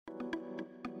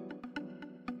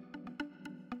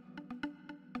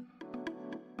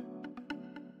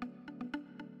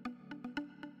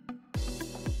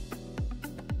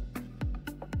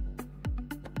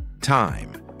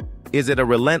Time. Is it a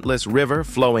relentless river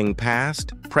flowing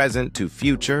past, present to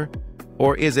future,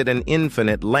 or is it an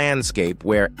infinite landscape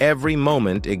where every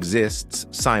moment exists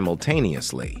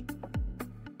simultaneously?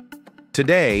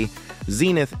 Today,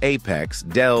 Zenith Apex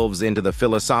delves into the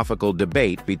philosophical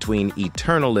debate between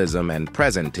Eternalism and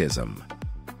Presentism.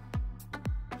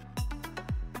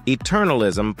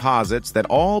 Eternalism posits that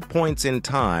all points in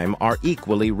time are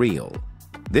equally real.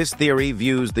 This theory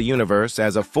views the universe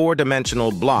as a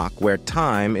four-dimensional block where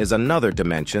time is another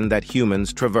dimension that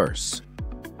humans traverse.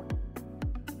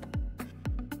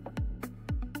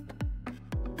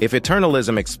 If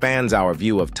Eternalism expands our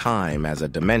view of time as a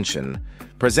dimension,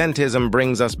 Presentism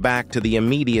brings us back to the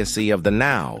immediacy of the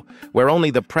now, where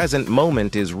only the present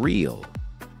moment is real.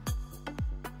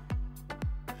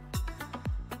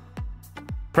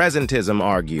 Presentism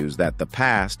argues that the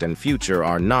past and future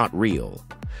are not real.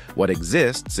 What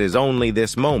exists is only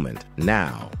this moment,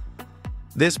 now.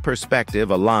 This perspective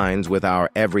aligns with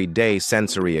our everyday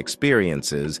sensory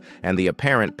experiences and the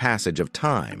apparent passage of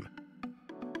time.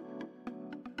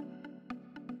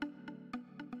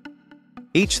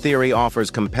 Each theory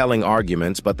offers compelling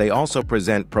arguments, but they also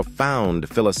present profound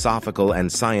philosophical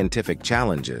and scientific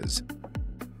challenges.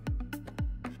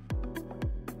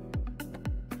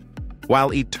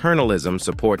 While Eternalism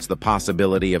supports the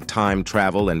possibility of time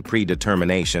travel and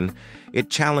predetermination, it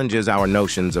challenges our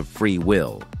notions of free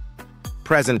will.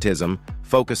 Presentism,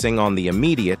 focusing on the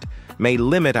immediate, may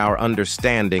limit our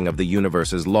understanding of the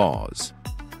universe's laws.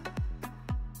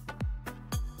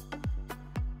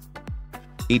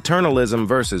 Eternalism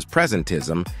versus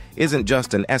Presentism isn't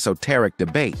just an esoteric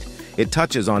debate. It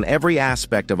touches on every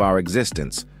aspect of our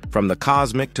existence, from the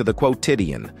cosmic to the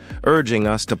quotidian, urging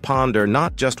us to ponder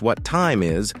not just what time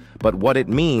is, but what it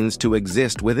means to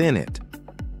exist within it.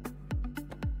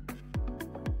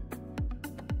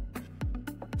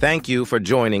 Thank you for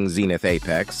joining Zenith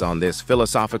Apex on this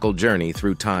philosophical journey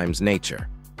through time's nature.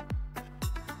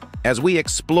 As we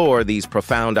explore these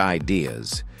profound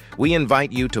ideas, we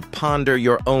invite you to ponder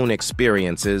your own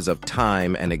experiences of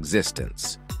time and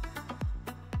existence.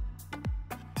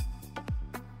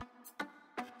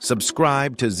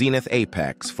 Subscribe to Zenith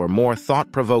Apex for more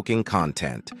thought-provoking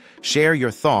content. Share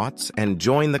your thoughts and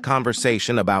join the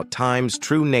conversation about time's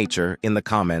true nature in the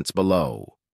comments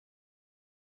below.